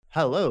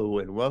Hello,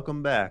 and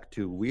welcome back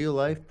to Real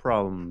Life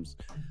Problems,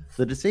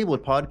 the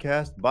disabled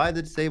podcast by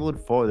the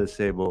disabled for the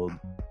disabled.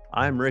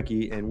 I'm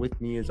Ricky, and with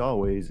me, as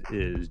always,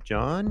 is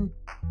John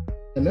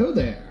Hello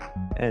there.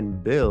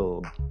 and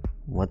Bill.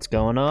 What's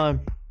going on?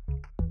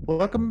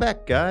 Welcome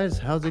back, guys.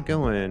 How's it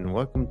going?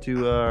 Welcome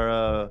to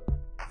our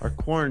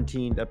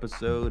quarantined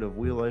episode of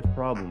Real Life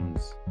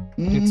Problems.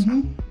 It's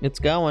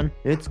going.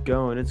 It's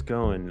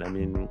going. I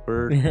mean,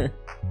 we're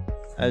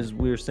as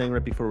we were saying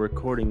right before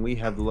recording, we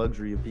have the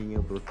luxury of being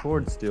able to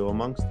record still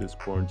amongst this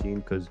quarantine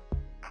because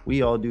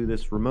we all do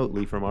this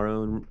remotely from our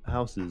own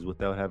houses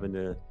without having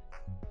to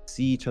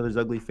see each other's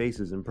ugly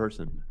faces in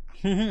person.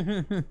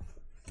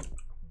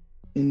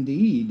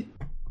 Indeed.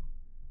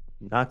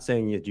 Not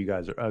saying that you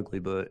guys are ugly,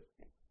 but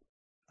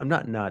I'm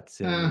not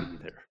saying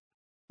either.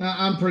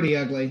 I'm pretty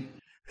ugly.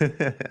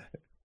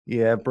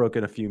 Yeah, I've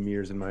broken a few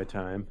mirrors in my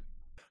time.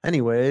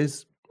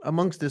 Anyways,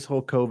 amongst this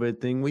whole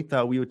COVID thing, we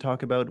thought we would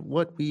talk about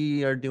what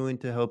we are doing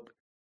to help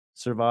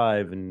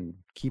survive and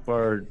keep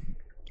our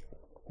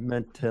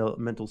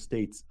mental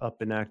states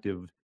up and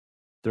active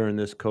during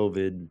this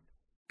COVID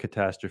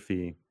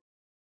catastrophe.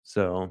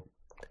 So,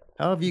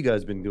 how have you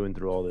guys been doing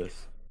through all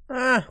this?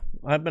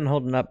 I've been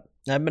holding up.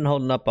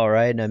 All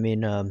right. I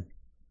mean,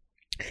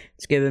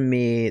 it's given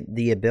me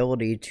the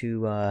ability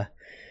to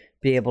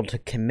be able to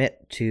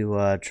commit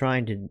to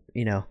trying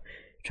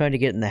to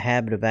get in the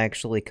habit of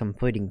actually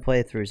completing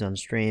playthroughs on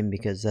stream,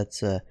 because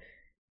that's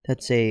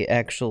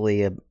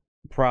actually a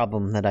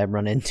problem that I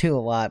run into a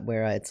lot,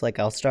 where it's like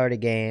I'll start a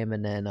game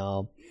and then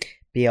I'll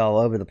be all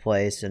over the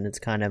place, and it's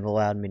kind of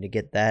allowed me to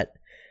get that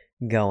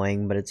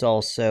going. But it's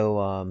also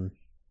I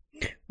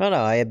don't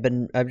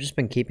know, I've just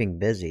been keeping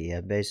busy.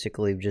 I've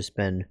basically just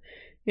been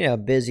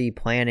busy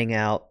planning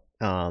out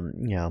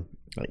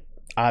like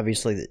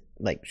obviously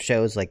like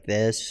shows like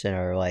this,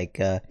 or like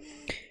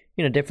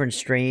different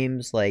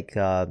streams. Like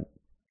I'm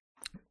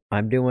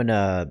doing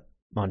on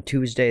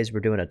Tuesdays we're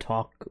doing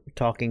a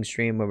talking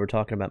stream where we're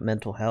talking about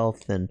mental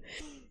health and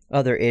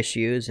other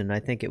issues, and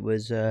I think it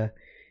was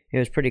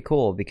pretty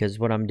cool, because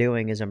what I'm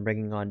doing is I'm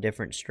bringing on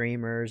different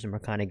streamers and we're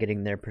kind of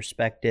getting their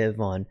perspective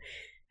on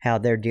how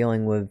they're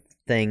dealing with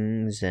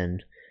things,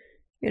 and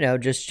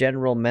just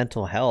general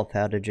mental health,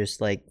 how to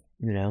just like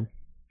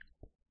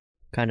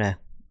kind of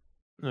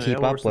keep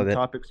what were up some with it.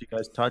 topics you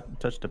guys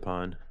touched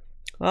upon?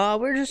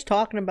 We're just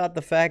talking about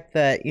the fact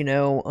that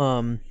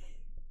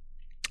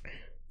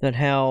that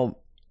how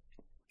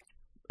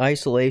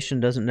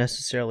isolation doesn't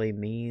necessarily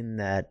mean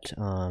that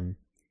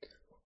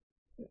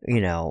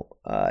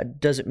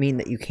doesn't mean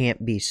that you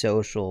can't be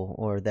social,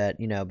 or that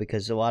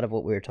because a lot of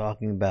what we were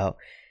talking about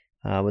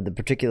with the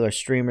particular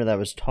streamer that I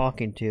was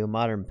talking to,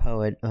 Modern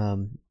Poet,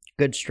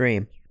 good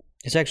stream.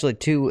 It's actually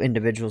two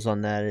individuals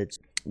on that.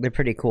 They're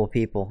pretty cool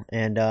people,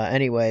 and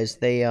anyways,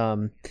 they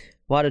a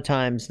lot of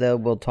times though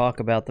we'll talk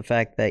about the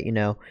fact that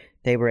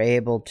they were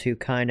able to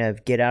kind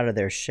of get out of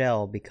their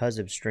shell because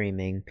of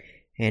streaming,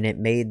 and it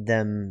made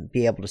them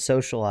be able to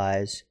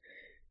socialize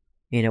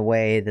in a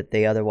way that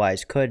they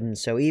otherwise couldn't.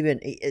 So even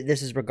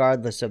this is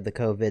regardless of the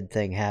COVID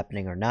thing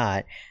happening or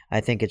not.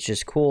 I think it's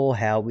just cool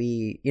how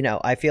we,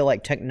 I feel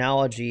like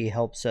technology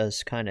helps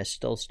us kind of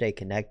still stay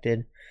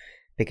connected,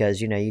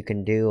 because you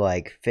can do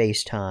like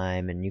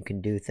FaceTime and you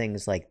can do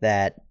things like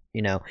that,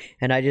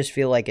 and I just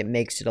feel like it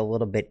makes it a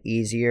little bit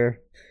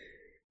easier.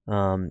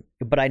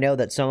 But I know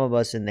that some of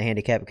us in the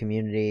handicapped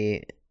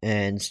community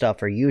and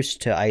stuff are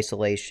used to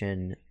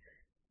isolation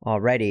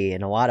already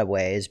in a lot of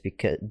ways,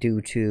 because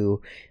due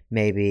to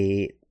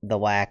maybe the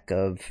lack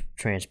of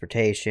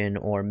transportation,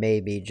 or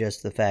maybe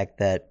just the fact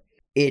that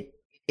it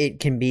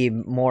can be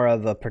more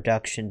of a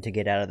production to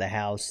get out of the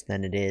house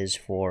than it is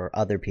for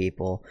other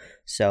people.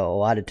 So a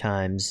lot of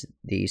times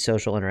the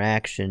social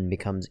interaction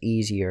becomes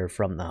easier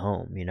from the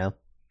home,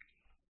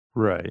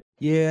 Right.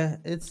 Yeah,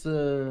 it's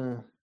I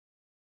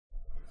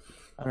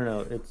don't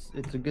know.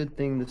 It's a good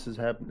thing this has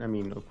happened. I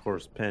mean, of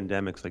course,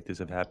 pandemics like this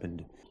have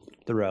happened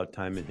throughout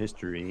time in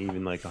history.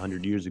 Even like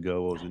 100 years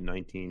ago, what was it,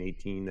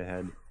 1918? They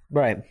had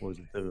Right. what was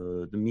it,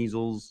 the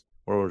measles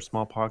or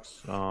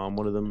smallpox?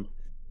 One of them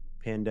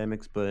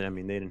pandemics. But I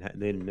mean, they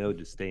didn't know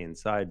to stay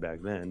inside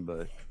back then.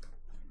 But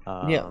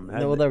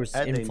there was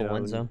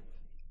influenza.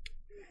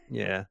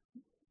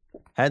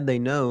 Had they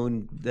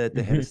known that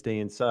they had to Mhm. stay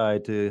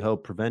inside to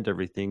help prevent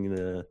everything,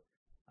 the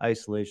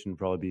isolation would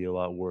probably be a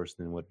lot worse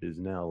than what it is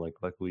now. Like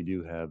we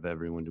do have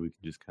everyone, we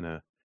can just kind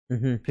of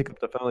Mhm. pick up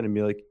the phone and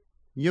be like,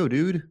 "Yo,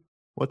 dude,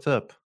 what's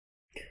up?"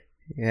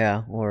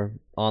 Yeah, or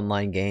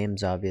online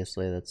games,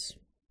 obviously. That's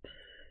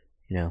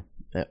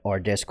or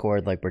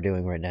Discord, like we're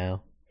doing right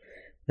now.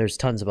 There's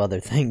tons of other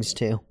things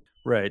too.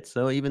 Right.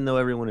 So even though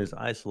everyone is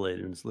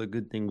isolated, it's a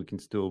good thing we can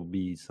still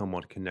be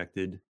somewhat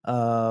connected.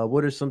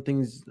 What are some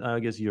things? I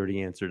guess you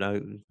already answered.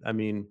 I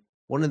mean,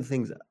 one of the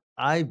things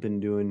I've been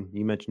doing,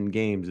 you mentioned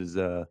games, is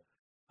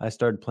I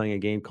started playing a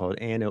game called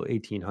Anno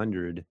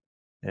 1800,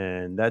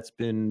 and that's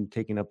been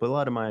taking up a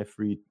lot of my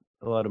free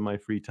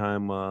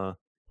time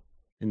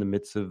in the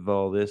midst of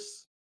all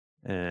this.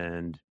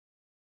 And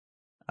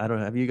I don't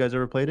know, have you guys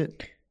ever played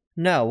it?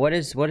 No, what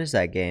is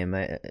that game?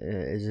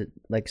 Is it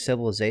like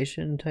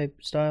Civilization type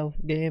style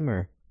game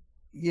or?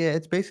 Yeah,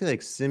 it's basically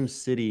like Sim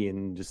City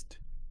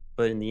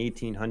but in the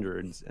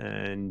 1800s,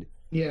 and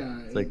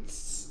Yeah, it's like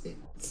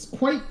it's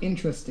quite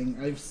interesting.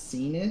 I've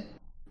seen it.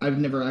 I've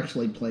never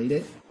actually played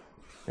it.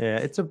 yeah,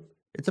 it's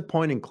a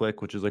point and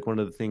click, which is like one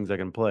of the things I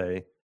can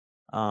play.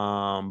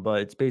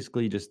 But it's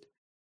basically just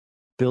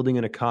building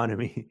an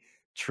economy,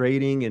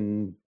 trading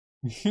and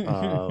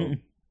uh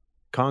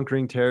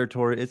conquering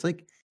territory. It's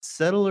like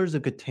Settlers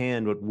of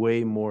Catan, but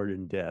way more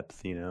in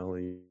depth.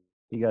 You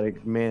got to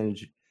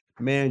manage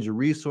your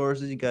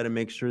resources. You got to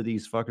make sure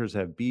these fuckers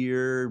have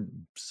beer,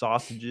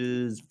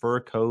 sausages,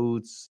 fur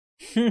coats,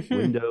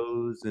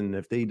 windows, and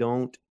if these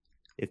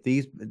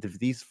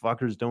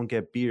fuckers don't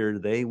get beer,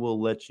 they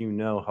will let you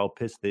know how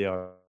pissed they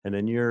are, and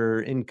then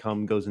your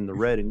income goes in the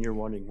red, and you're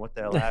wondering what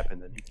the hell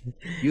happened. And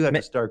you have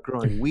to start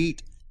growing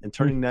wheat and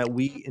turning that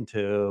wheat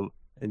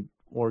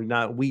or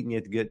not wheat, and you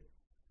have to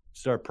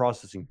start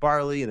processing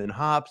barley and then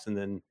hops, and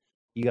then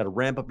you got to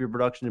ramp up your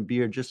production of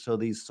beer just so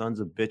these sons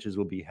of bitches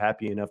will be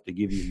happy enough to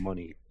give you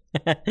money.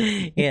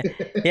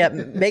 yeah,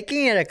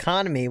 making an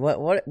economy.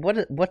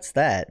 What's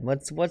that?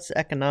 What's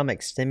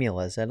economic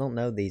stimulus? I don't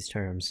know these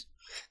terms.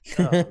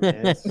 Oh,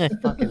 man,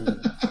 it's fucking.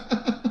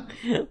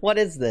 What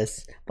is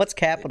this? What's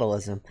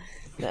capitalism?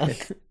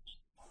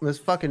 It's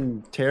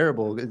fucking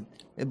terrible.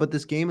 But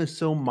this game is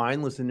so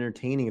mindless and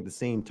entertaining at the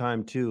same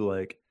time too.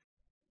 Like,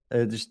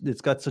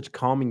 it's got such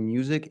calming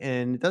music,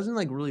 and it doesn't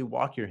like really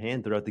walk your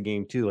hand throughout the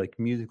game too. Like,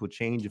 music will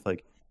change if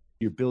like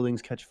your buildings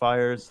catch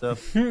fire and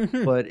stuff.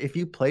 But if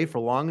you play for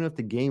long enough,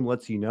 the game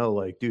lets you know,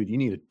 like, dude, you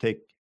need to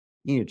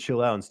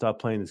chill out and stop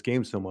playing this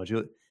game so much.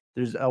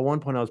 There's at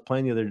one point I was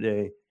playing the other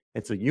day.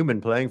 It's like, you've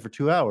been playing for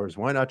 2 hours.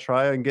 Why not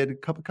try and get a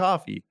cup of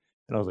coffee?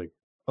 And I was like,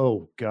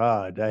 oh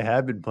God, I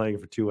have been playing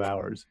for 2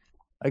 hours.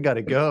 I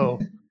gotta go.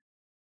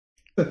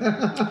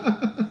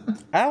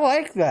 I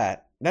like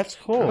that. That's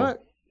cool.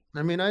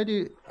 I mean, I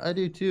do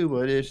too,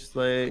 but it's just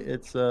like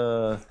it's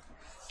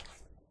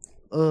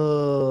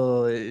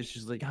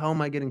just like, how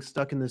am I getting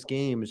stuck in this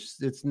game?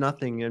 It's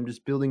nothing. I'm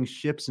just building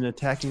ships and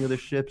attacking other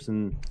ships,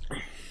 and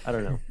I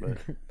don't know. But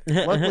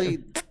luckily,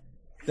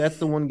 that's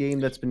the one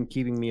game that's been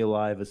keeping me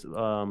alive,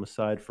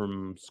 aside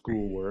from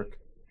schoolwork,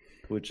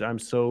 which I'm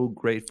so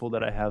grateful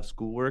that I have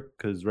schoolwork,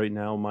 because right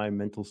now my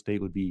mental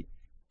state would be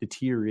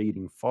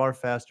deteriorating far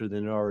faster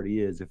than it already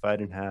is if I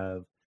didn't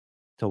have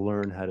to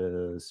learn how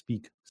to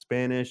speak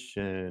Spanish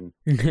and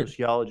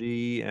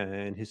sociology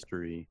and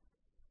history.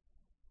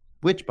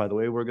 Which, by the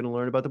way, we're going to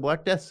learn about the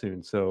Black Death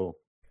soon. So,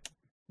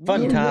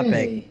 fun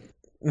topic.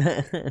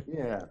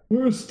 Yeah,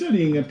 we're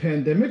studying a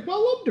pandemic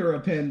while under a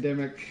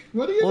pandemic.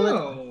 What do you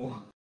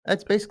know?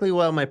 That's basically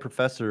how my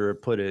professor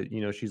put it.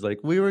 She's like,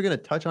 we were going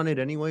to touch on it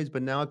anyways,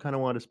 but now I kind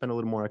of want to spend a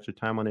little more extra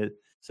time on it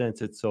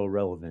since it's so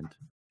relevant.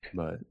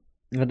 But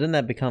then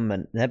that became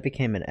an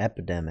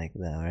epidemic,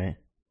 though, right?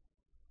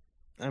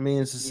 I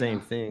mean, it's the same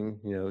thing.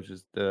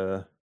 Just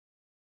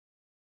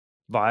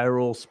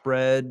viral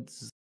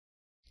spreads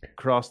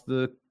across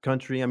the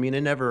country. I mean,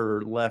 it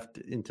never left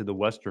into the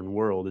Western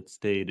world. It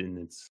stayed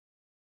in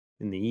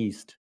the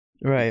East,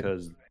 right?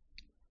 Because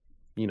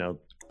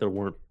there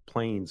weren't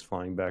planes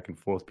flying back and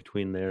forth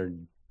between there.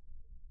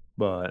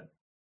 But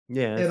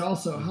yeah, it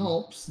also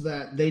helps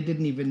that they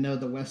didn't even know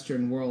the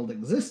Western world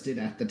existed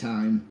at the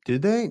time.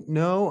 Did they?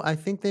 No, I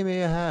think they may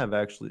have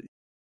actually.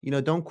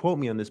 Don't quote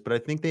me on this, but I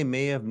think they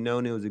may have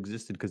known it was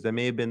existed, because that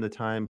may have been the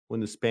time when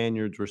the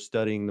Spaniards were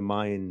studying the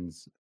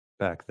Mayans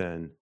back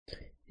then.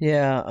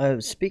 Yeah,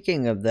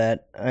 speaking of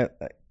that,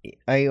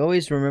 I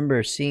always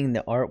remember seeing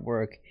the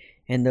artwork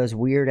and those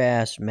weird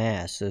ass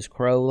masks, those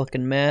crow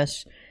looking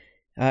masks.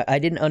 I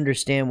didn't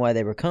understand why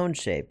they were cone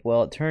shaped.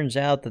 Well, it turns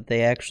out that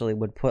they actually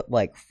would put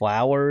like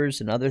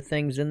flowers and other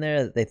things in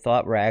there that they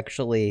thought were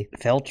actually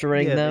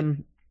filtering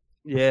them.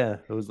 Yeah,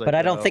 it was like. But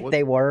I don't think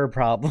they were.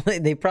 Probably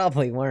they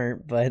probably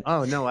weren't. But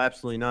oh no,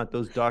 absolutely not.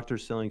 Those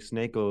doctors selling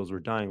snake oils were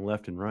dying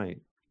left and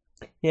right.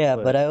 Yeah,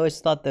 but I always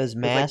thought those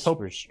masks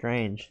were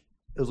strange.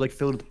 It was like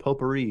filled with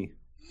potpourri.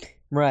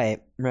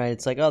 Right.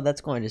 It's like, oh, that's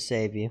going to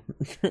save you.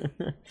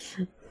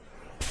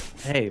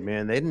 Hey,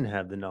 man, they didn't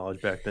have the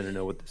knowledge back then to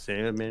know what to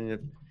say. I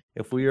mean,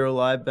 if we were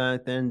alive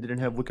back then, didn't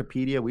have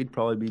Wikipedia, we'd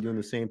probably be doing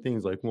the same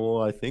things. Like,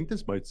 well, I think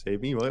this might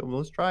save me. Well,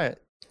 let's try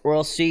it.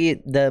 Well, see,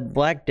 the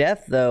Black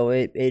Death, though,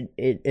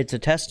 it's a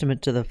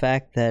testament to the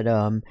fact that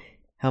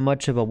how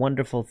much of a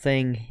wonderful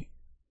thing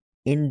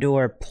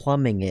indoor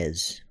plumbing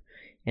is,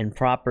 and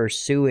proper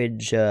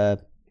sewage,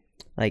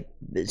 like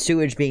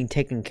sewage being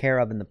taken care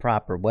of in the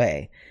proper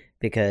way,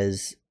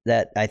 because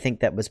I think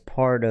that was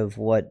part of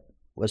what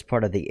was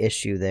part of the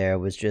issue there.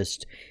 Was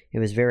just, it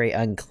was very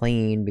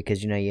unclean,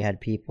 because you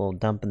had people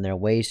dumping their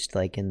waste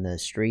like in the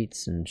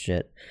streets and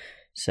shit.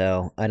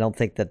 So I don't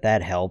think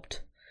that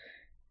helped.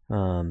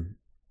 It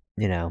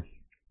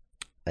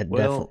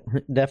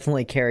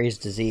definitely carries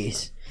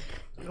disease.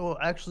 Well,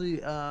 actually,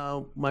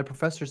 my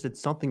professor said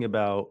something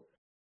about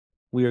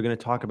we were going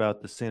to talk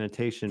about the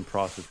sanitation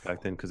process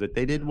back then, because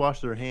they did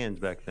wash their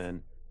hands back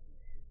then.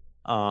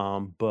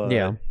 But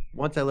Yeah.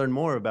 once I learn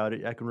more about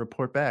it, I can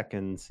report back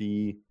and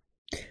see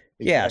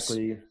Yes.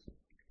 exactly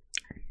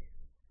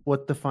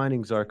what the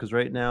findings are. Because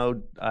right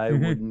now, I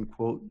Mhm.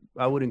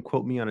 wouldn't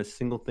quote me on a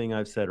single thing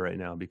I've said right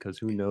now, because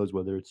who knows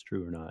whether it's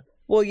true or not.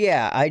 Well,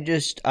 yeah, I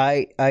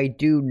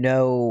do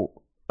know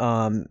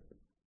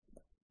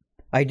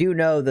I do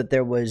know that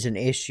there was an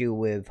issue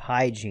with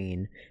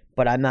hygiene,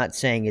 but I'm not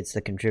saying it's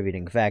the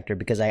contributing factor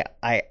because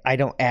I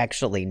don't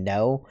actually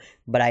know,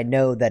 but I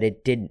know that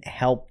it didn't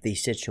help the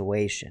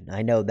situation.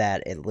 I know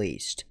that at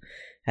least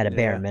at a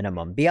bare Yeah.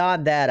 minimum.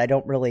 Beyond that, I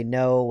don't really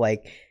know,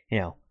 like,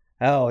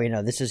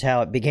 this is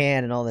how it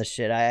began and all this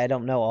shit. I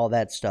don't know all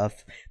that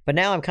stuff. But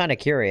now I'm kind of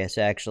curious,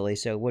 actually,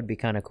 so it would be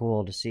kind of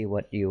cool to see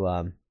what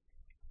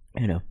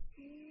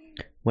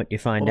what you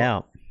find Well,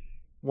 out.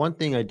 one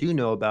thing I do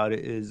know about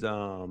it is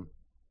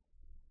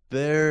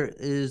there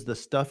is the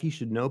Stuff You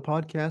Should Know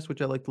podcast, which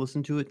I like to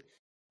listen to it.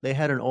 They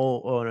had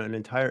an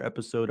entire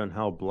episode on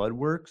how blood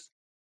works,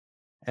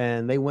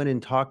 and they went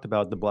and talked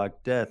about the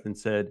Black Death and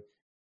said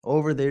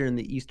over there in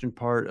the eastern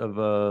part of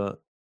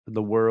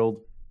the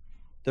world,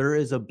 there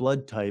is a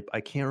blood type. I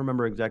can't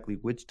remember exactly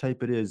which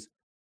type it is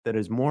that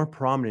is more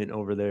prominent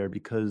over there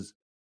because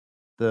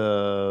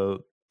the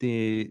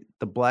the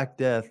Black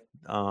Death,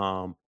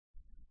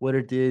 what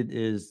it did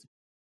is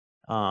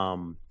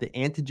the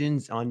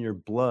antigens on your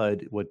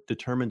blood, what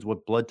determines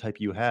what blood type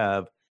you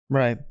have,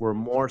 Right. were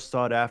more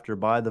sought after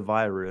by the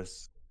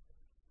virus.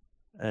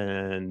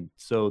 And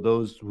so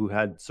those who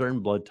had certain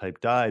blood type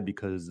died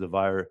because the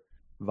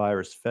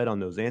virus fed on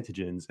those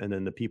antigens. And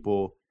then the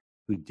people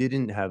who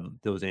didn't have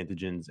those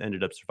antigens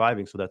ended up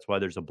surviving. So that's why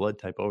there's a blood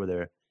type over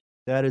there.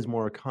 That is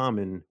more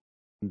common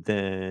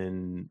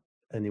than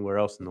anywhere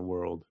else in the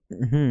world.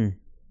 Hmm.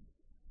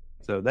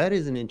 So that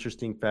is an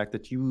interesting fact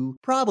that you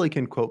probably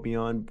can quote me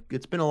on.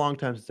 It's been a long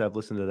time since I've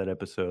listened to that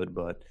episode,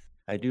 but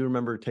I do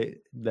remember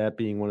that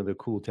being one of the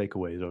cool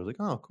takeaways. I was like,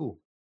 "Oh,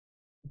 cool."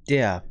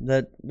 Yeah,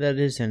 that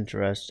is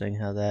interesting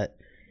how that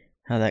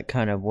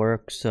kind of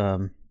works.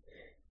 But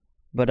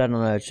I don't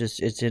know.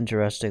 It's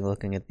interesting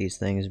looking at these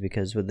things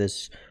because with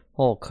this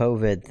whole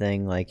COVID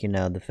thing, like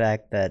the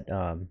fact that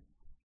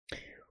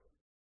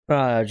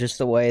just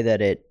the way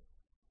that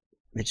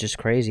it's just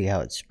crazy how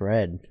it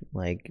spread.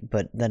 Like,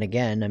 but then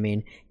again, I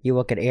mean, you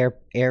look at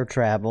air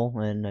travel,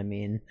 and I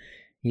mean,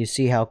 you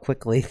see how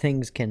quickly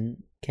things can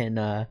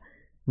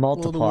multiply.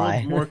 Well, the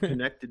world's more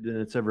connected than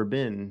it's ever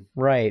been.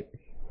 Right.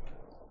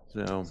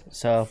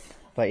 So,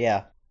 but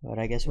yeah. But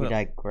I guess we Well-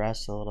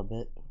 digress a little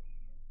bit.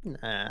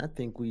 I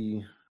think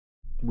we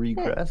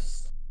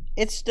regress.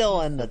 It's still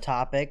on the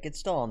topic. It's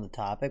still on the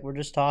topic. We're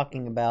just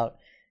talking about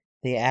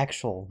the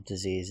actual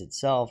disease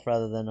itself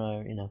rather than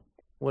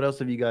What else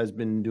have you guys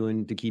been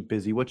doing to keep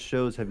busy? What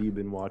shows have you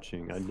been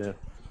watching?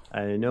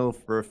 I know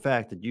for a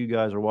fact that you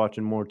guys are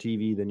watching more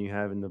TV than you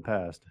have in the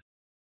past.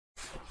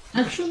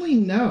 Actually,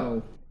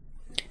 no.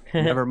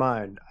 Never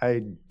mind. I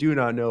do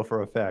not know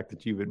for a fact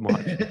that you've been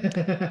watching.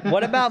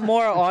 What about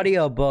more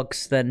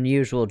audiobooks than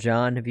usual,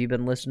 John? Have you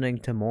been listening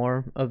to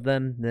more of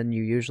them than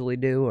you usually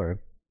do, or?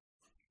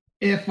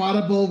 If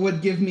Audible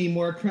would give me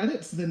more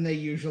credits than they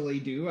usually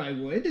do, I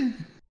would.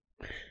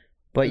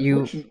 But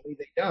Unfortunately,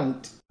 they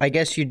don't. I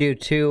guess you do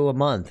 2 a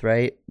month,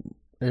 right?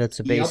 That's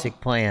a basic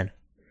Yep. plan.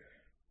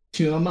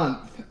 2 a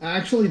month.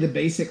 Actually, the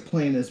basic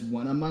plan is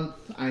 1 a month.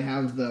 I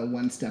have the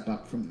one step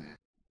up from that.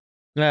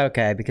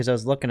 Okay, because I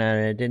was looking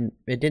at it,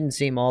 it didn't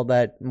seem all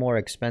that more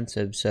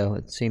expensive, so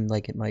it seemed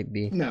like it might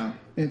be. No,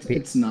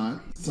 it's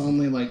not. It's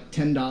only like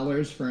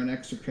 $10 for an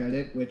extra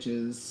credit, which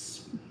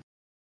is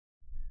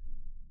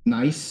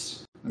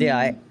nice.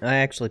 Yeah, mean, I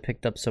actually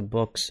picked up some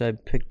books. I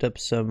picked up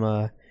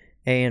some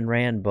Ayn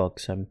Rand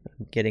books. I'm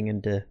getting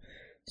into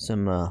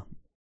some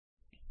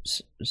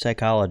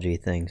psychology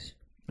things.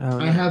 Oh,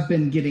 I have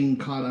been getting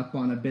caught up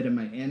on a bit of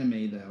my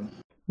anime though.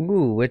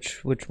 Ooh,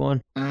 which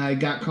one? I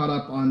got caught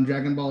up on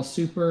Dragon Ball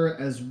Super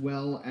as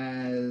well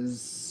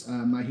as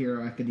My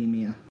Hero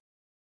Academia.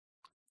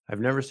 I've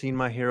never seen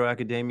My Hero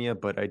Academia,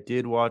 but I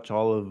did watch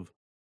all of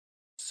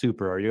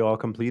Super. Are you all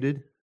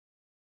completed?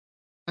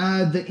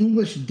 The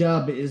English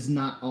dub is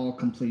not all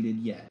completed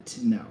yet.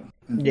 No.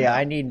 Yeah,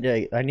 I need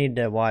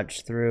to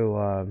watch through.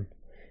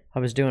 I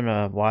was doing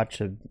a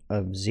watch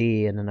of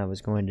Z, and then I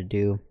was going to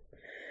do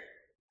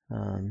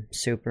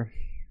Super.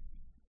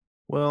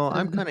 Well,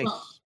 I'm kind of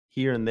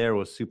here and there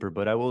with Super,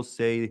 but I will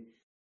say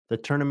the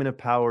Tournament of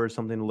Power is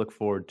something to look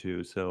forward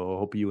to. So I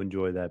hope you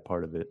enjoy that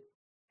part of it.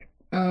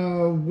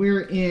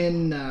 We're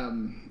in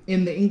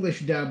the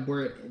English dub.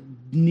 We're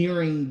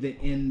nearing the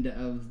end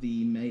of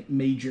the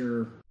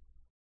major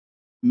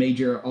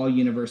All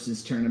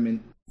Universes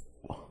tournament.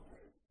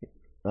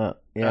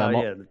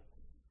 Yeah.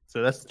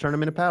 So that's the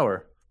Tournament of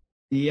Power.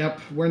 Yep,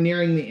 we're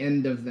nearing the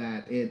end of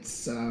that.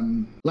 It's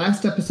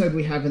last episode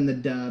we have in the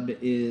dub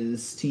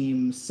is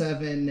Team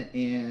 7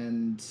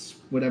 and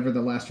whatever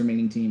the last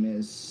remaining team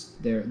is.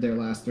 Their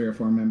last 3 or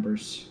 4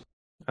 members.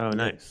 Oh,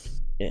 nice.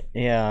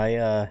 Yeah,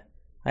 I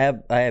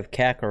have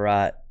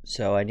Kakarot,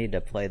 so I need to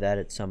play that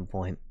at some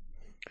point.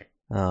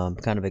 I'm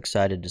kind of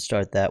excited to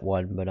start that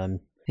one, but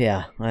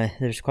Yeah,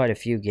 there's quite a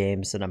few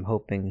games that I'm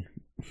hoping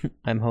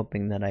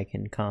that I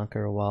can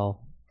conquer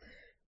while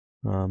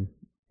Well,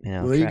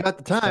 you got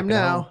the time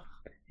now.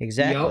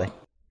 Exactly.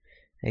 Yup.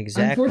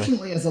 Exactly.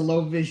 Unfortunately, as a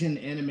low vision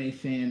anime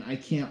fan, I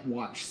can't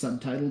watch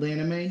subtitled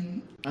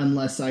anime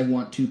unless I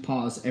want to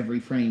pause every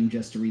frame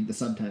just to read the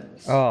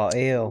subtitles. Oh,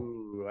 ew.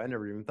 Ooh, I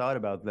never even thought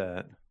about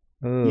that.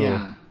 Ooh.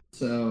 Yeah,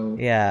 so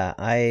Yeah,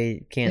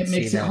 I can't see that.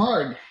 It makes it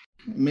hard.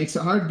 It makes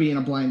it hard being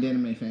a blind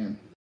anime fan.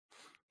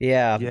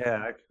 Yeah.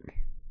 Yeah.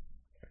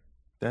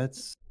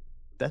 That's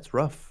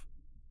rough.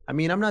 I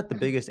mean, I'm not the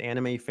biggest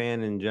anime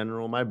fan in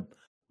general.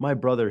 My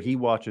brother, he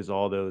watches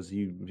all those.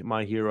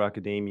 My Hero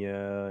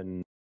Academia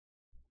and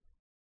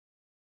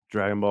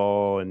Dragon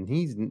Ball, and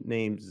he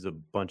names a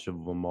bunch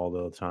of them all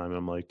the time.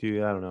 I'm like,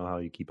 dude, I don't know how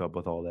you keep up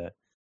with all that.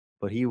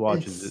 But he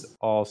watches it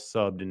all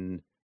subbed,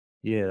 and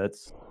yeah,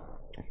 that's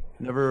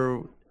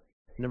never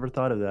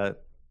thought of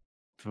that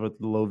for the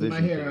low vision.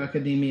 My Hero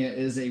Academia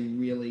is a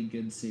really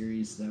good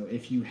series, though.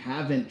 If you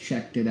haven't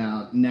checked it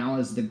out, now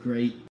is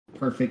the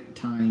perfect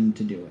time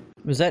to do it.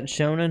 Was that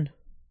shonen?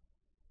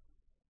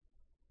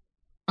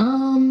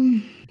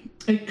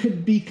 It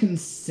could be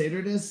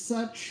considered as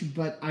such,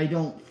 but I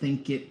don't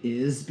think it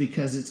is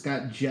because it's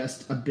got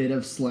just a bit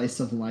of slice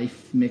of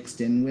life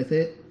mixed in with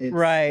it. It's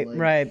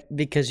right.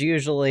 Because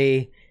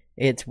usually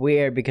it's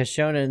weird because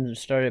shonen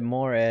started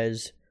more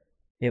as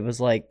it was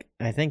like,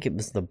 I think it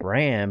was the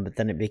brand, but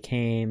then it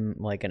became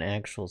like an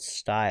actual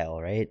style,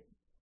 right?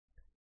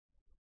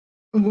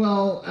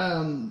 Well,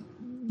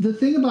 the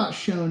thing about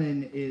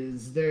shonen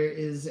is there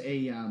is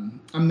a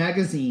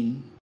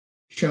magazine,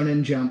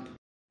 Shonen Jump.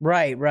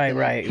 Right.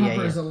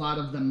 Covers a lot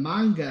of the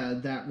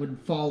manga that would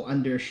fall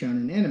under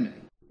shonen anime.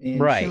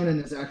 And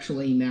shonen is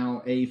actually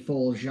now a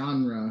full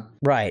genre.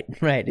 Right,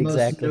 exactly.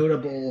 Most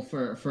notable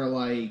for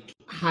like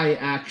high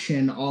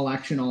action all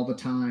the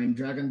time.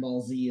 Dragon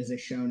Ball Z is a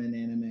shonen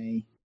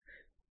anime.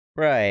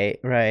 Right.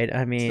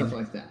 I mean, stuff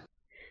like that.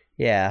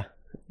 Yeah.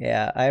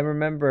 I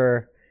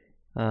remember.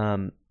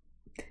 I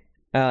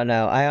don't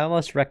know. I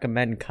almost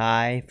recommend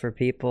Kai for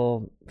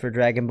people for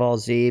Dragon Ball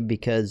Z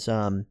because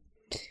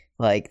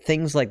like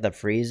things like the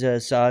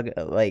Frieza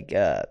saga, like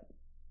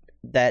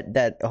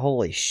that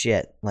holy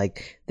shit.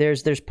 Like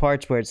there's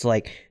parts where it's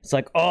like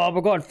oh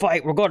we're going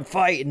to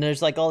fight, and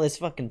there's like all this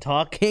fucking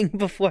talking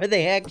before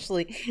they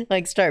actually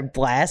like start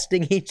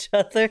blasting each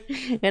other,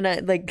 and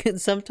I like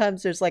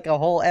sometimes there's like a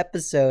whole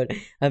episode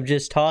of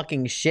just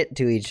talking shit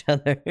to each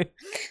other.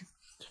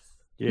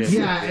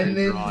 Yeah, and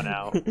then drawn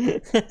out. and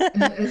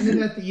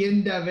then at the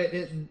end of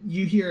it,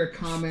 you hear a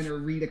comment or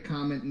read a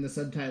comment in the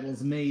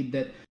subtitles made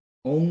that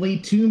only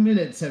 2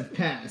 minutes have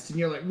passed, and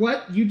you're like,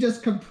 "What? You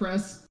just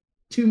compressed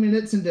 2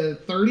 minutes into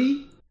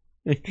 30?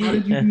 How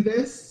did you do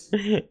this?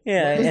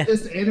 Is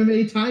this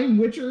anime time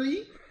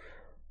witchery?"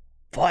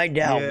 Find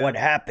out what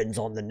happens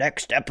on the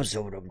next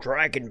episode of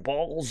Dragon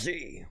Ball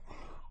Z.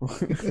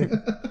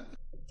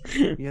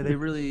 Yeah, they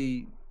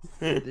really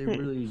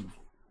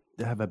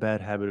have a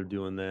bad habit of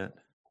doing that.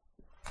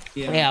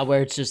 Yeah,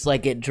 where it's just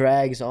like it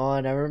drags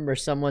on. I remember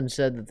someone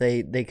said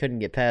that they couldn't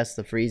get past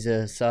the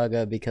Frieza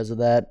saga because of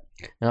that.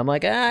 And I'm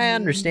like, I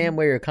understand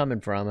where you're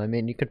coming from. I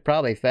mean, you could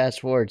probably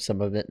fast forward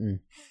some of it and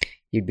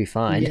you'd be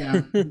fine.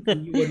 Yeah.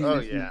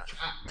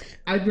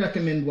 I'd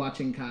recommend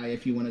watching Kai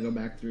if you want to go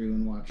back through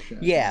and watch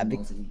yeah,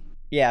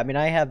 I mean,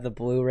 I have the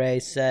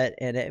Blu-ray set,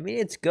 and I mean,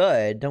 it's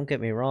good. Don't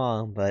get me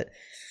wrong, but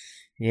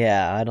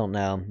yeah, I don't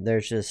know.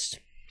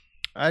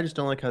 I just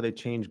don't like how they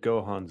changed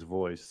Gohan's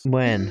voice.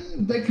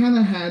 When? They kind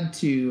of had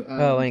to.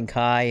 In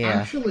Kai, yeah.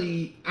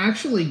 Actually,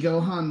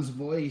 Gohan's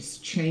voice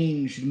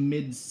changed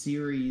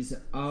mid-series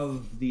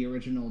of the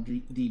original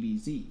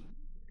DBZ.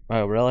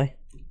 Oh, really?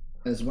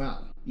 As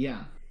well,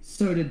 yeah.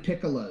 So did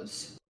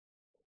Piccolo's.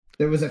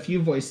 There was a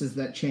few voices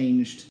that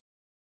changed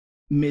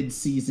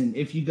mid-season.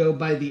 If you go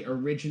by the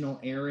original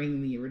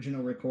airing, the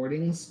original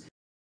recordings,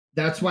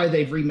 that's why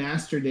they've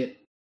remastered it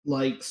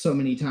like so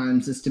many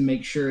times, is to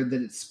make sure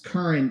that it's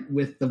current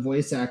with the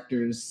voice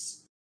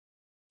actors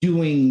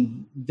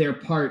doing their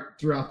part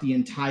throughout the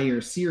entire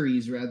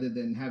series rather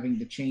than having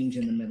to change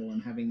in the middle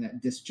and having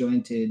that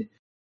disjointed,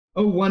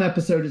 one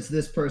episode it's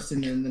this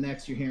person and the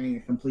next you're hearing a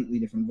completely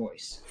different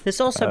voice.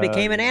 This also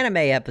became an anime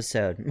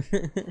episode.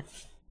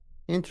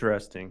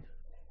 Interesting.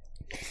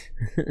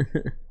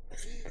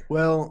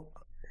 Well,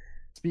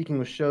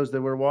 speaking of shows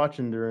that we're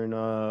watching during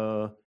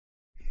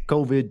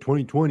COVID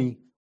 2020,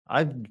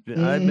 I've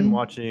been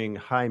watching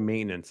High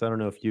Maintenance. I don't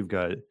know if you've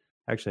got it.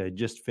 Actually, I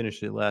just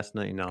finished it last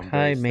night. Now I'm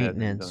High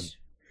Maintenance.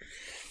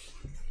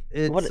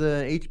 It's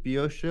an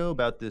HBO show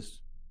about this.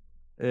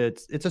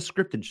 It's a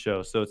scripted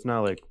show, so it's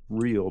not like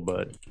real,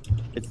 but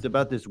it's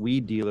about this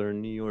weed dealer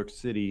in New York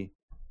City,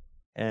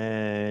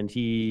 and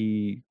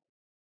he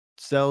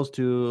sells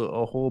to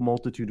a whole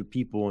multitude of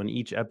people, and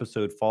each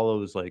episode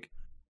follows like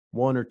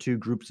one or two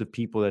groups of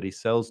people that he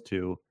sells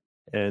to.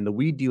 And the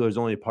weed dealer is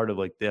only a part of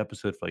like the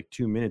episode for like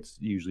 2 minutes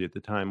usually at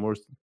the time, more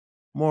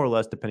or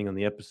less depending on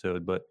the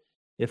episode. But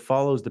it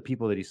follows the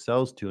people that he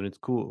sells to, and it's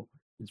cool.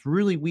 It's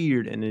really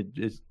weird, and it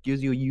just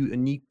gives you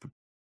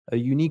a a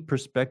unique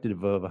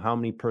perspective of how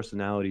many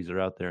personalities are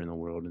out there in the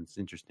world, and it's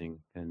interesting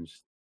and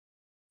just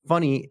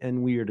funny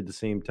and weird at the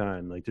same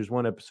time. Like there's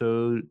one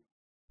episode,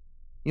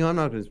 I'm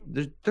not gonna.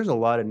 There's a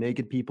lot of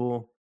naked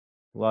people,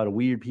 a lot of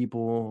weird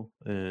people,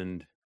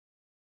 and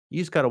you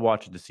just got to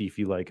watch it to see if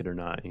you like it or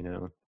not.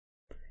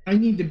 I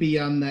need to be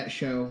on that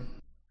show.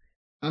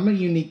 I'm a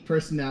unique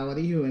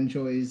personality who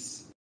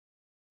enjoys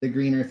the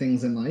greener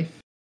things in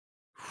life.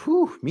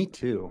 Whew, me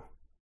too.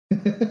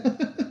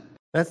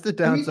 That's the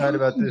downside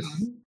about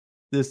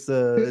this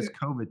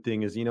COVID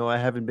thing is, I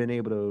haven't been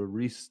able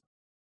to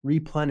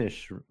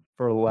replenish,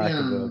 for lack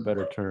of a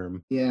better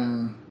term.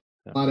 Yeah.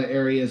 A lot of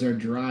areas are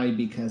dry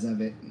because of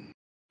it.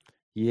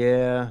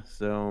 Yeah,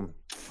 so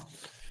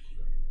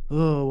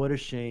what a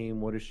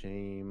shame. What a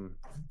shame.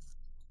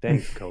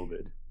 Thanks,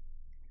 COVID.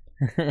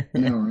 I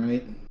know,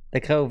 right?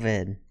 The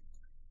COVID.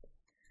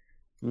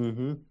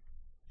 Mm-hmm.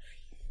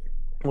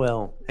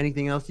 Well,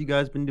 anything else you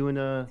guys been doing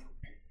to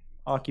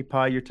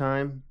occupy your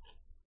time?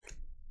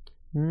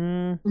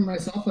 For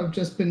myself, I've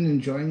just been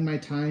enjoying my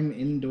time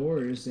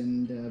indoors,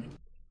 and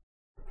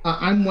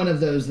I'm one of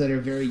those that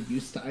are very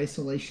used to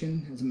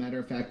isolation. As a matter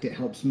of fact, it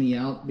helps me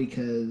out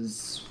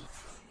because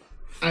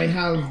I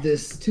have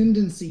this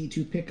tendency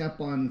to pick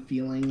up on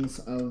feelings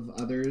of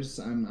others.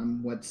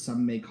 I'm what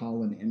some may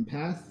call an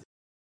empath.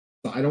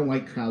 So I don't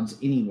like crowds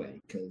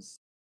anyway because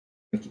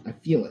I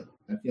feel it.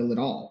 I feel it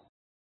all.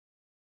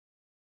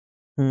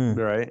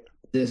 Right.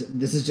 This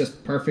is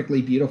just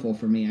perfectly beautiful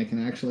for me. I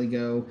can actually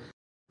go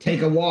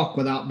take a walk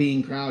without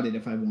being crowded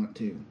if I want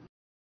to.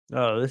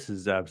 Oh, this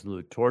is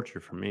absolute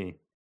torture for me.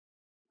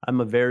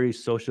 I'm a very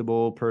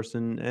sociable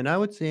person, and I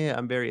would say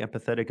I'm very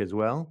empathetic as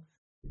well.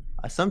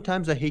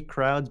 Sometimes I hate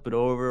crowds, but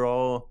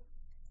overall,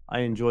 I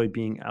enjoy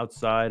being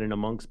outside and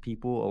amongst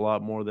people a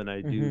lot more than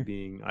I do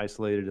being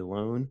isolated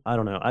alone. I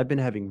don't know. I've been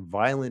having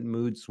violent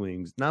mood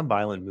swings. Not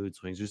violent mood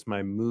swings, just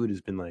my mood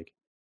has been like,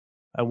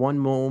 at one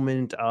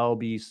moment, I'll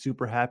be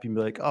super happy and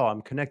be like, oh,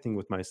 I'm connecting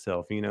with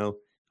myself.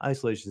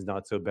 Isolation is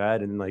not so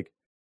bad. And like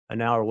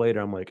an hour later,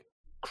 I'm like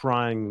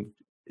crying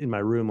in my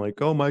room,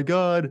 like, oh my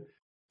God,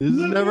 this is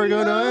never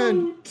going to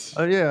end.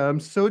 Oh, yeah, I'm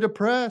so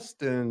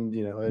depressed. And,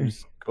 I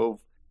just go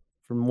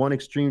from one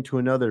extreme to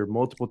another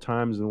multiple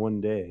times in one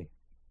day.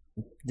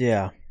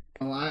 Yeah.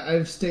 Well,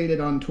 I've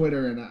stated on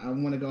Twitter, and I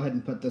want to go ahead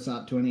and put this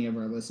out to any of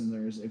our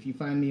listeners. If you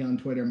find me on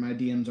Twitter, my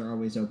DMs are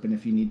always open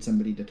if you need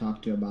somebody to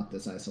talk to about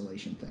this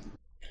isolation thing.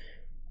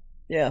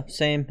 Yeah,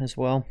 same as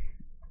well.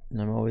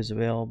 I'm always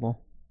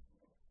available.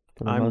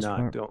 I'm not.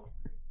 Part. Don't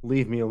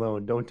leave me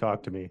alone. Don't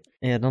talk to me.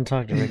 Yeah, don't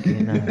talk to Ricky.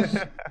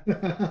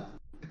 No.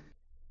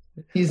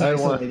 He's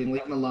isolating.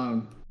 Leave him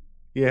alone.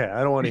 Yeah,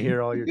 I don't want to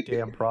hear all your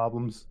damn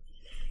problems.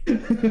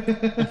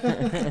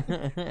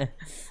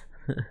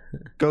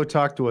 Go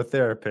talk to a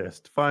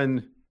therapist.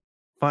 Find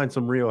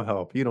some real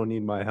help. You don't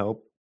need my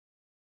help.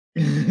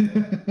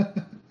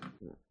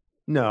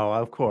 No,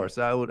 of course.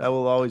 I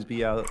will always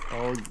be out.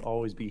 I'll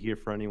always be here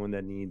for anyone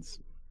that needs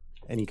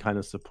any kind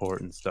of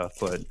support and stuff.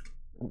 But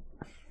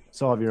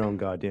solve your own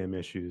goddamn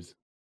issues.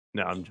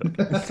 No, I'm joking.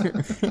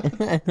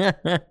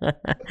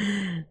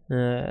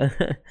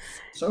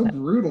 So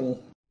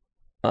brutal.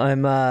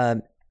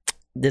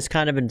 This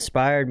kind of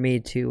inspired me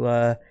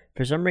to.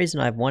 For some reason,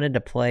 I've wanted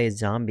to play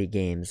zombie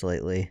games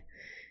lately.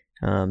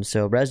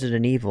 So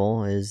Resident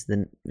Evil is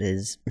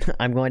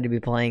I'm going to be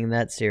playing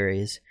that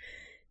series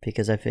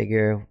because I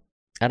figure,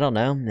 I don't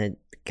know, it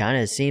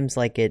kind of seems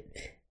like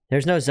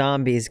there's no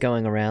zombies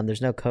going around.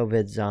 There's no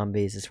COVID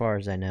zombies as far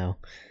as I know.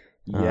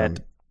 Yet.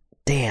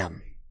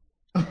 Damn.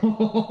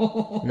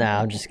 No,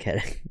 I'm just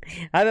kidding.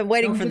 I've been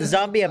waiting for the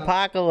zombie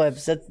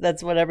apocalypse.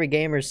 That's what every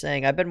gamer's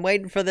saying. I've been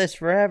waiting for this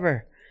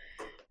forever.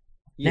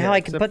 Yeah, now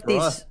I can put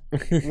these.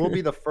 We'll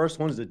be the first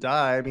ones to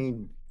die. I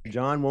mean,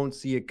 John won't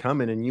see it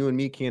coming, and you and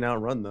me can't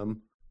outrun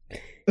them.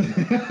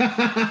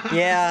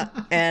 Yeah,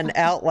 and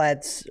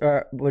outlets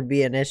would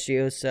be an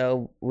issue,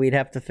 so we'd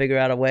have to figure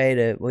out a way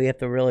to. We have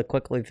to really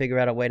quickly figure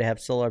out a way to have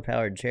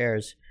solar-powered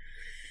chairs.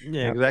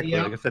 Yeah, exactly.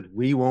 Yeah. Like I said,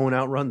 we won't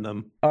outrun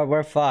them. Oh,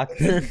 we're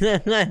fucked. I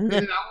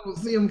will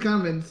see them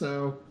coming.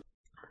 So.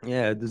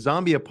 Yeah, the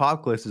zombie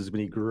apocalypse is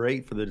going to be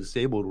great for the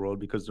disabled world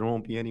because there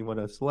won't be anyone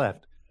else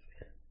left.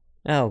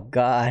 Oh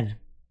God,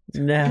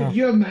 no! Could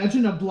you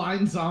imagine a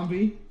blind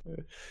zombie?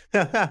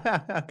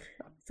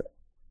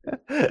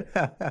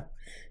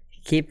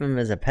 Keep him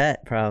as a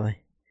pet, probably.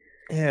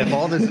 Yeah, if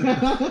all this,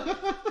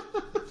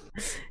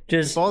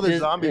 if all the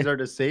zombies are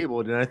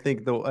disabled, and I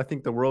think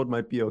the world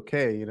might be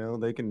okay.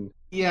 They can.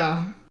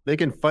 Yeah. They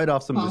can fight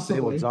off some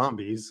disabled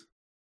zombies.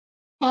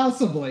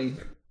 Possibly.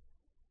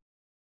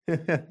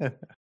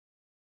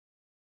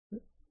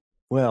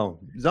 Well,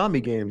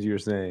 zombie games, you're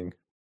saying?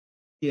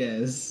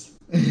 Yes.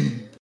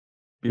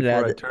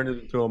 Before I turn it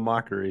into a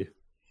mockery.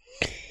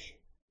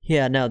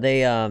 Yeah, no,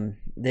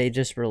 they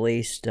just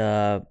released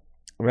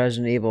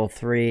Resident Evil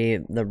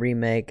 3, the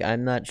remake.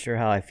 I'm not sure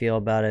how I feel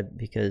about it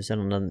because I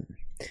don't know,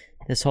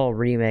 this whole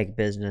remake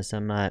business. I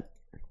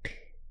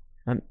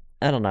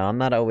don't know. I'm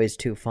not always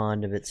too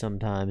fond of it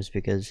sometimes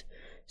because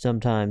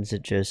sometimes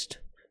it's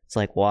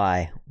like,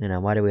 why?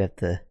 Why do we have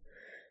to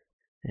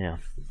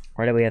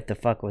Why do we have to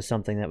fuck with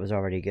something that was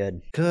already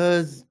good?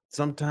 Because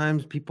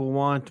sometimes people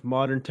want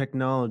modern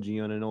technology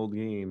on an old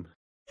game.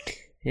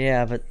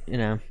 Yeah, but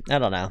I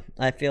don't know.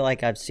 I feel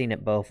like I've seen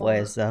it both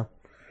ways, though.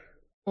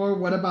 Or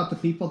what about the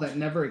people that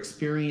never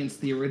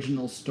experienced the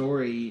original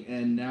story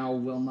and now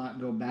will not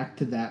go back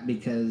to that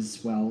because,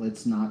 well,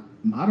 it's not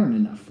modern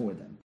enough for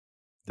them?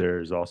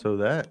 There's also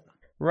that.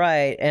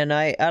 Right, and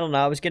I don't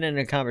know. I was getting in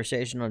a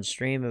conversation on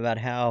stream about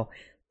how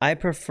I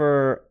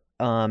prefer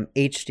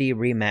HD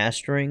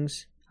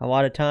remasterings a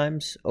lot of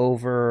times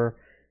over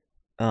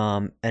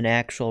an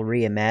actual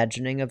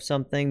reimagining of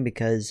something,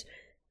 because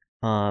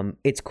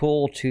it's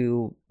cool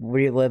to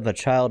relive a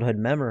childhood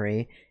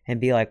memory and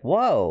be like,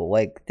 whoa,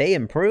 like they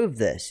improved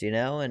this,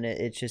 and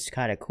it's just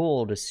kind of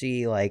cool to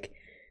see, like,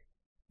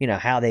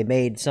 how they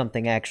made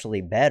something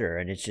actually better,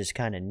 and it's just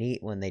kind of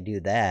neat when they do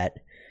that,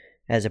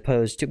 as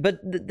opposed to, but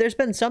there's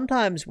been some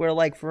times where,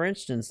 like, for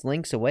instance,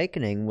 Link's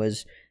Awakening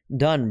was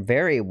done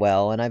very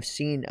well, and I've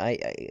seen,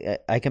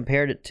 I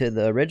compared it to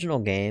the original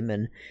game,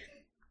 and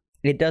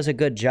it does a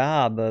good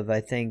job of,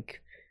 I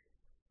think,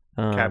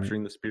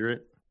 capturing the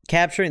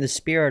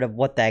spirit of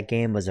what that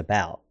game was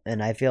about.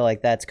 And I feel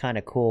like that's kind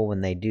of cool when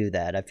they do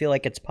that. I feel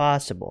like it's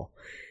possible.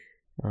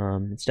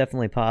 It's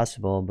definitely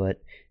possible, but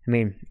I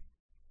mean,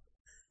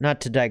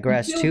 not to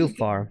digress too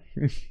far.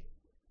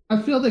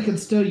 I feel they could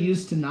still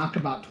use to knock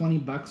about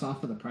 $20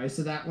 off of the price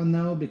of that one,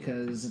 though,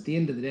 because at the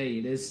end of the day,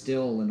 it is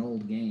still an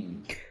old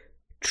game.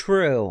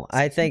 True.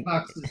 I think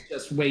 $60 is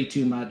just way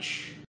too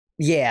much.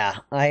 Yeah,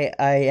 I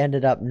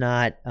ended up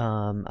not.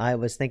 I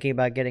was thinking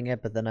about getting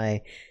it, but then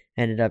I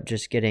ended up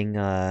just getting.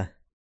 I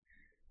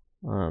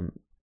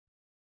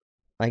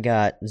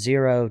got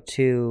 0,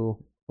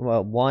 2,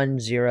 1,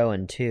 0,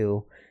 and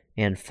 2,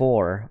 and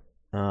 4.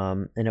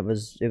 And it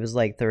was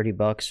like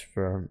 $30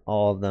 for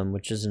all of them,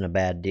 which isn't a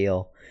bad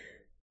deal.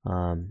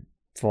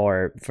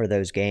 For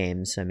those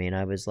games, I mean,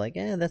 I was like,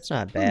 that's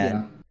not bad.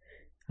 Yeah.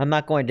 I'm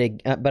not going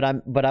to,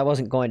 but I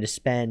wasn't going to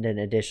spend an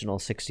additional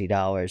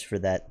 $60 for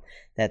that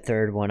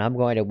third one. I'm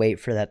going to wait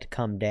for that to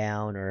come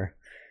down, or,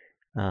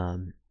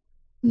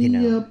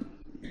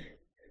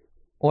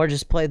 or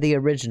just play the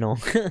original.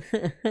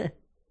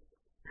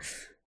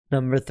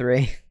 Number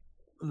 3.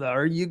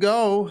 There you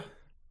go.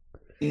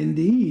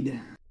 Indeed.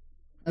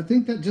 I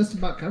think that just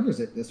about covers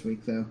it this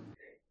week, though.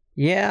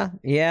 Yeah.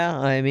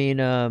 I mean,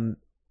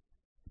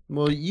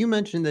 well, you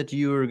mentioned that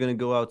you were going to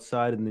go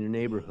outside in your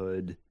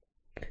neighborhood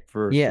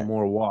for some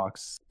more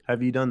walks.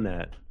 Have you done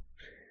that?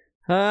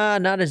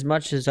 Not as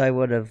much as I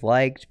would have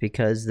liked,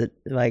 because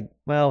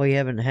we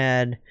haven't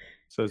had.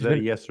 So is that a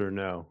yes or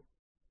no?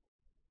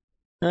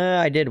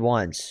 I did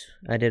once.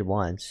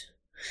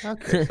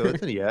 Okay, so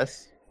it's a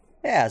yes.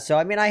 Yeah, so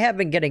I mean, I have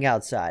been getting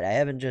outside. I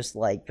haven't just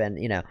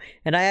been,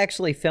 and I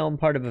actually filmed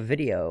part of a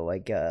video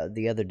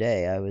the other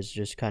day. I was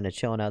just kind of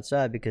chilling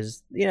outside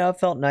because it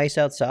felt nice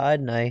outside,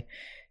 and I,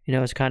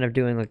 was kind of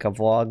doing like a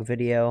vlog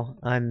video.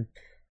 I'm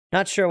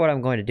not sure what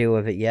I'm going to do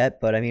with it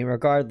yet, but I mean,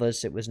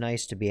 regardless, it was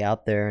nice to be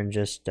out there and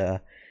just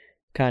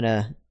kind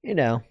of,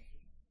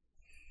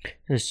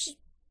 just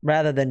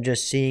rather than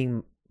just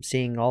seeing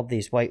all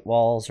these white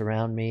walls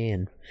around me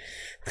and,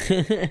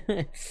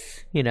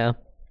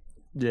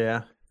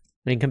 Yeah.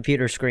 And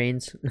computer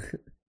screens.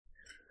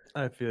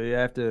 I feel you.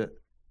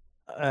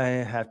 I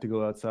have to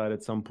go outside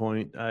at some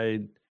point.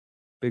 I've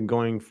been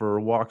going for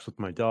walks with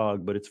my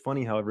dog, but it's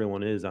funny how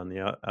everyone is on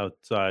the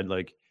outside.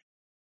 Like,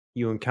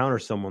 you encounter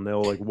someone,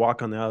 they'll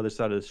walk on the other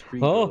side of the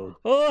street.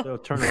 They'll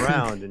turn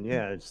around, and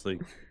it's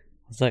like,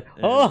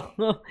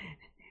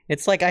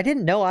 it's like, I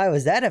didn't know I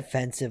was that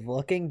offensive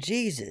looking.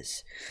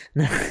 Jesus.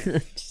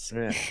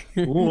 Yeah.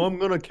 Oh, I'm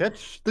gonna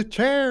catch the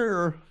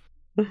chair.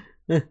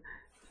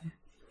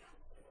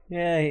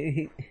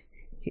 Yeah,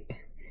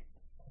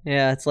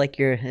 yeah. It's like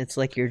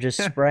you're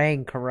just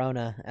spraying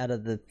Corona out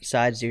of the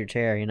sides of your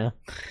chair.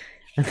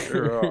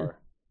 Sure are.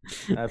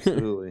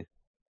 Absolutely.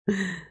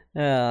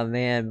 Oh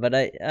man, but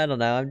I don't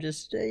know. I'm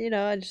just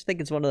I just think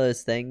it's one of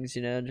those things.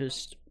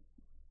 Just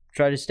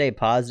try to stay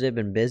positive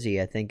and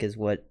busy. I think is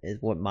what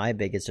my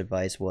biggest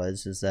advice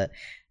was. Is that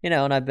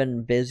and I've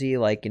been busy,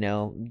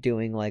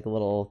 doing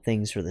little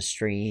things for the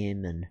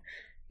stream and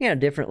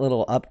different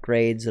little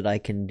upgrades that I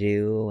can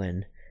do,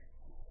 and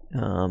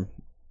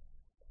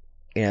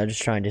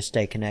just trying to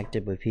stay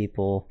connected with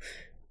people,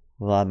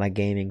 with a lot of my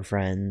gaming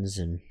friends,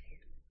 and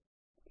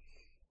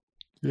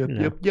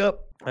Yep.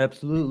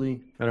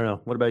 Absolutely. I don't know.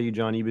 What about you,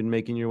 John? You been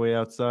making your way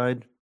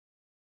outside?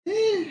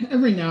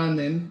 Every now and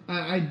then.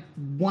 I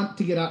want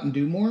to get out and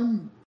do more,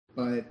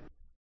 but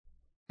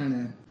kind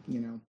of,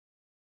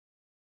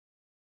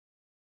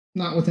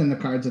 not within the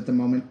cards at the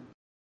moment.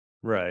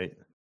 Right.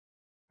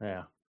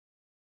 Yeah.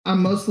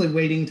 I'm mostly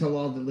waiting till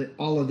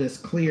all of this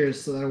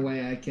clears, so that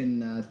way I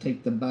can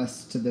take the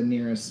bus to the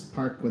nearest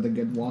park with a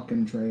good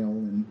walking trail.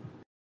 And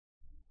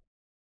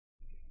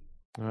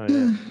oh,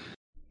 yeah.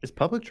 Is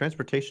public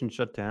transportation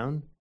shut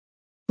down?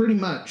 Pretty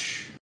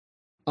much.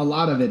 A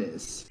lot of it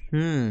is.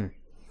 Because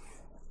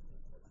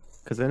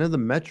I know the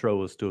metro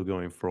was still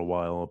going for a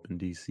while up in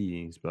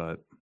DC,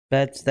 but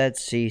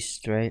That's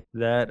ceased, right?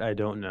 That I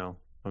don't know.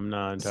 I'm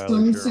not entirely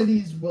Some sure.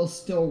 cities will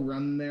still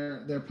run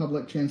their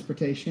public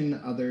transportation.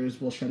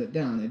 Others will shut it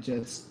down.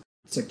 It's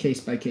a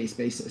case by case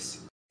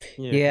basis.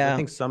 Yeah, 'cause Yeah. I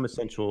think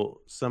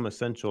some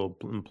essential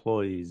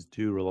employees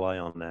do rely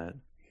on that.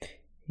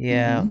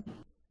 Yeah.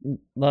 Mhm.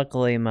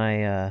 Luckily,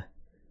 my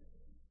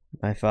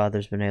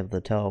father's been able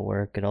to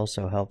telework. It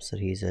also helps that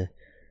he's a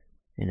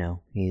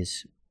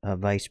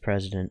vice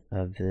president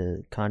of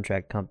the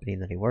contract company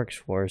that he works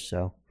for.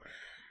 So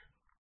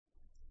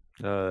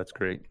That's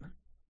great.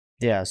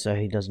 yeah, so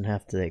he doesn't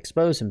have to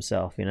expose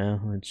himself,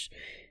 which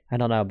I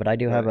don't know. But I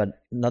do have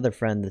another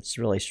friend that's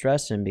really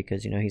stressing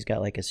because he's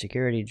got like a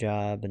security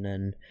job, and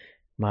then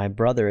my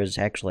brother is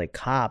actually a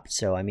cop.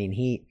 So I mean,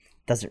 he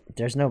doesn't.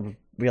 There's no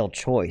real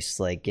choice.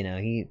 Like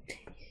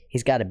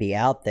he's got to be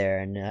out there,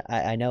 and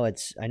I know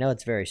it's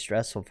very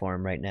stressful for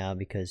him right now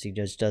because he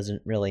just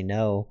doesn't really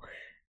know.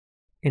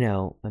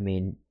 I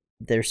mean,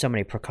 there's so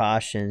many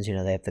precautions. They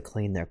have to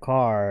clean their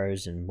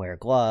cars and wear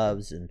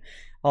gloves and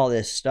all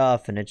this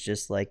stuff, and it's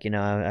just like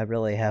I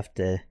really have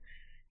to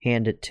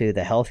hand it to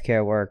the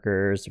healthcare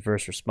workers, the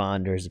first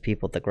responders, the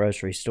people at the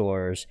grocery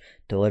stores,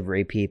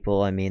 delivery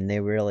people. I mean, they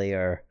really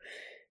are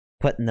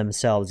putting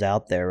themselves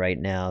out there right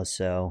now.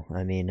 So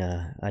I mean,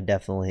 I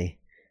definitely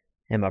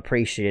am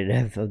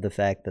appreciative of the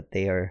fact that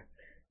they are,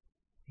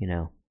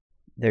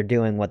 they're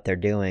doing what they're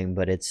doing,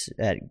 but it's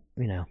at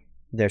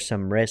there's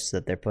some risks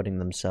that they're putting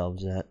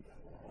themselves at.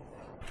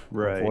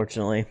 Right.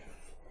 Unfortunately.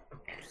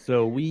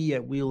 So we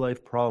at Wheel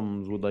Life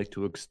Problems would like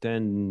to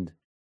extend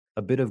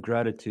a bit of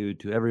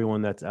gratitude to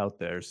everyone that's out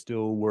there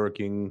still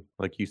working,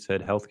 like you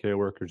said, healthcare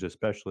workers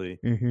especially,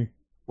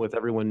 with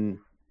everyone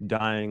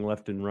dying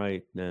left and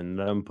right, and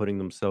them putting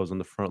themselves on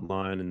the front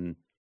line, and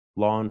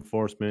law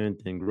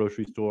enforcement and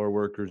grocery store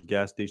workers,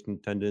 gas station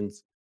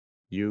attendants.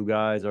 You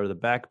guys are the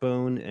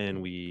backbone,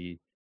 and we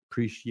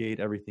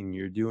appreciate everything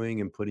you're doing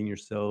and putting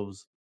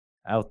yourselves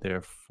out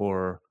there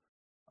for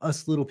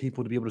us little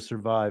people to be able to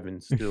survive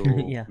and still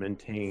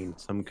maintain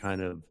some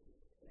kind of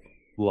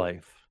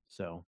life.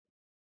 So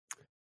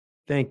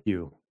thank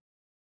you.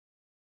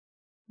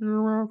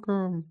 You're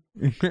welcome.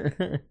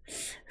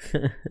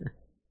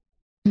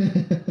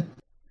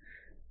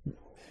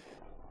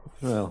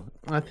 Well,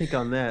 I think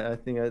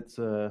that's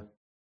a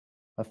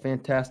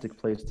fantastic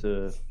place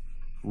to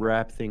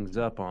wrap things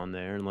up on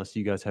there, unless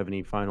you guys have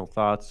any final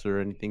thoughts or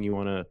anything you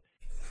want to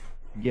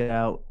get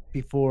out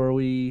before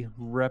we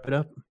wrap it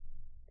up.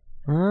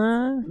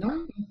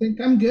 No, I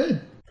think I'm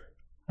good.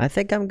 I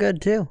think I'm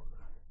good too.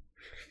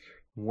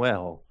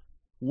 Well,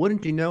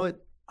 wouldn't you know it,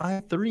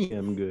 I 3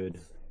 am good.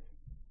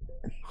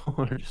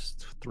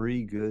 Just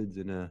 3 goods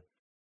in a...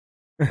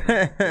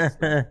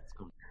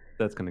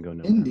 That's going to go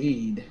nowhere.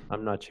 Indeed.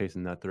 I'm not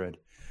chasing that thread.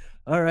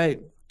 All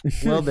right.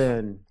 Well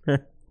then,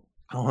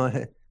 I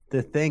want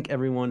to thank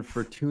everyone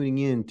for tuning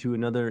in to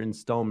another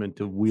installment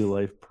of Wheel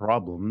Life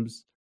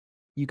Problems.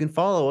 You can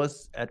follow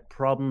us at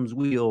Problems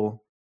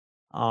Wheel.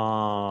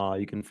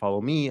 You can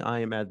follow me. I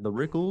am at The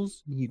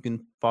Rickles. You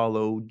can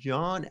follow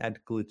John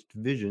at Glitched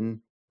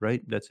Vision.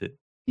 Right? That's it.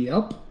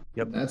 Yep.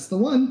 That's the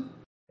one.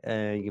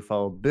 And you can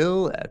follow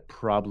Bill at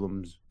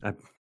Problems at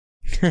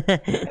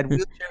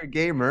Wheelchair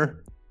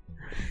Gamer.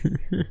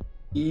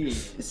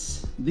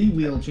 Yes, the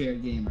Wheelchair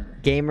Gamer.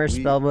 Gamer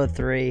spelled with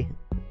 3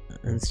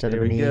 instead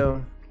of an E. There we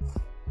go.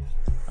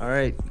 All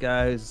right,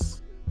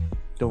 guys.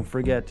 Don't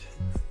forget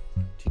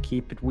to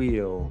keep it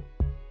wheel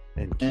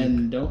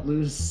and don't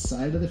lose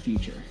sight of the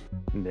future.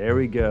 There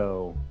we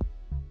go.